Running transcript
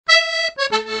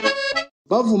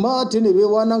bavuma ate ne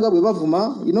beewaananga bwe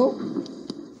bavuma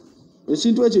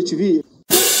ekintu ekyo kibi.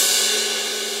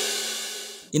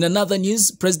 In another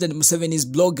news, President Museven'S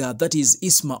blogger, that is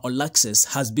Ismah Olaxess,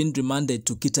 has been remanded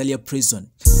to Kitalia prison.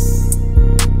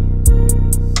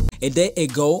 A day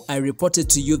ago, I reported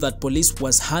to you that police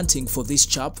was hunting for this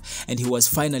chap and he was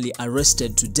finally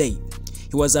arrested today.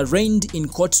 He was arraigned in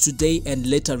court today and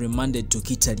later remanded to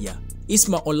Kitalia.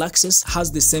 Ismah Olaxess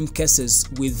has the same cases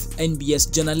with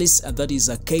NBS journalists, and that is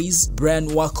a case,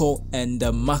 Brian Wako and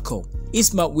Mako.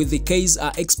 Ismah with the case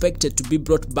are expected to be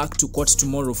brought back to court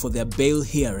tomorrow for their bail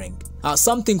hearing.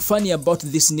 Something funny about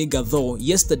this nigger though,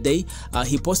 yesterday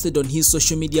he posted on his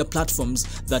social media platforms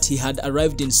that he had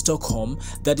arrived in Stockholm,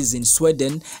 that is in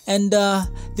Sweden, and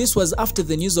this was after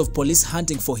the news of police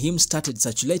hunting for him started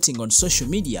circulating on social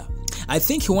media. I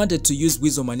think he wanted to use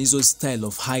Ismah's style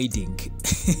of hiding.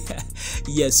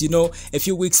 Yes, you know, a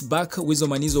few weeks back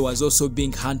Ismah was also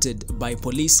being hunted by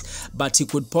police, but he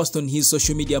could post on his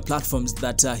social media platforms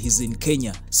that he's in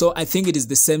Kenya. So I think it is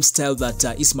the same style that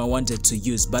Ismah wanted to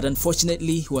use, but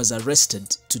unfortunately he was arrested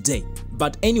today.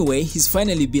 But anyway, he's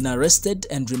finally been arrested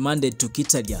and remanded to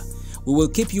Kitalia. We will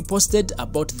keep you posted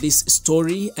about this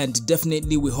story, and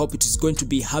definitely we hope it is going to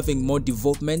be having more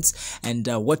developments. And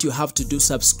what you have to do,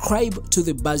 subscribe to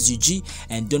the Buzz UG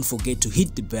and don't forget to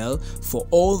hit the bell for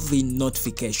all the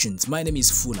notifications. My name is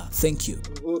Fula. Thank you.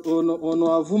 Ono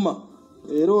avuma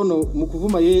era ono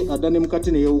mukuvuma ye adane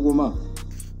mukati ne yewugoma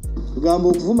gamba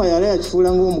okuvuma yale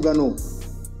yakifula ng'omugano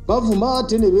bavuma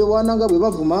ate ne beewaananga bwe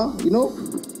bavuma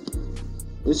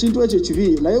ekintu ekyo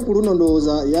kibi naye ku luno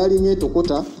ndowooza yalinye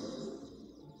tokota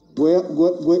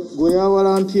gwe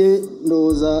yawalampye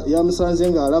ndowooza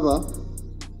yamusanze ng'alaba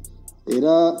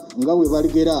era nga bwe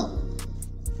baligera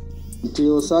nti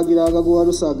osaagiranga gwe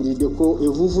walusaagiriddeko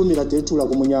evuvumira tetuula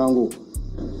ku munyango.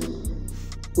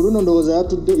 Ku luno ndowooza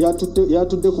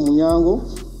yatudde ku munyango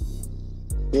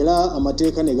era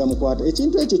amateeka ne gamukwata.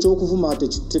 Ekintu ekyo ky'okuvuma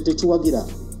tekiwagira.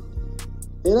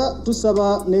 Era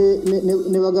tusaba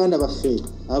ne baganda baffe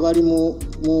abali mu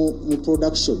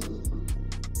production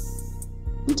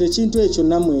nti ekintu ekyo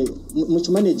namwe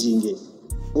mukimanaginge.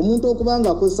 Omuntu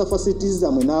okubanga akozesa facilities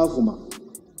zammwe n'avuma,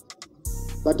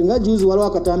 kati nga juzi waliwo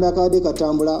akatambi akabadde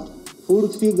katambula full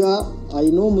figure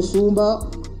ayina omusumba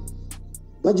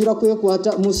bajira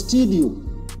kwekwata mu studio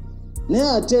naye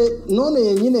ate nono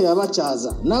yennyine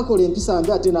yabakyaza n'akola empisa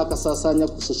mbi ate n'akasaasanya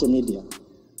ku social media.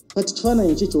 Kati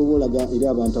kifaananyi ki ky'oba olaga eri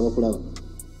abantu abakulaba?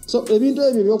 So ebintu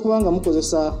ebyo by'okubanga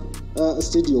mukozesa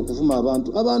studio okuvuma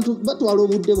abantu batwala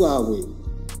obudde bwabwe,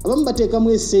 abamu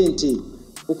bateekamu esente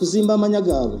okuzimba amanya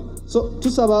gaabwe. So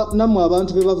tusaba nammwe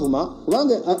abantu be bavuma,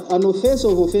 kubanga an offense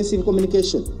of offensive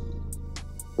communication,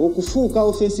 okufuuka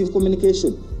offensive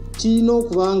communication kirina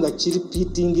okubanga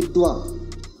kiripiitingiddwa,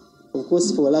 of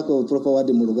course for lack of proper word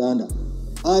mu Luganda,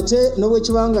 ate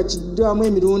n'obwekibanga kiddwamu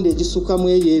emirundi egisukkamu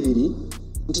eyo ebiri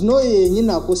nti n'oyo yennyini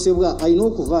akosebwa alina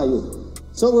okuvaayo.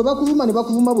 So bwe bakuvuma ne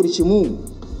bakuvuma buli kimu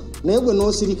naye gwe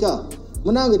n'osirika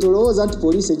munange tolowooza nti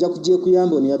poliisi ejja kujja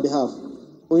ekuyamba on your behalf.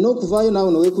 Olina okuvaayo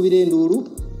naawe neweekubira enduulu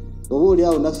oba oli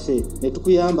awo naffe ne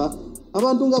tukuyamba.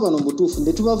 Abantu nga bano mu butuufu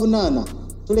ne tubavunaana,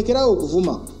 tulekerawo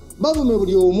okuvuma, bavume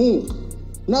buli omu.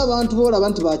 N'abantu boolaba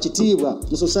nti bakitiibwa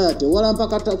mu society, walampa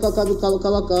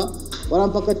kabaka,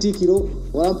 walampa katiikiro,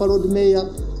 walampa lord mayor,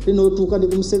 n'otuuka ne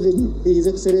ku Museveni, his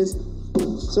excellency.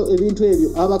 So ebintu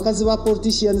ebyo abakazi ba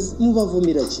politicians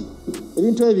mubavumira ki?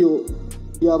 Ebintu ebyo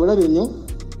bya bulabe nnyo,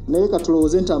 naye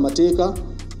katulowooze nti amateeka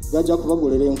gajja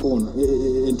kubagolera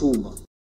entuuma.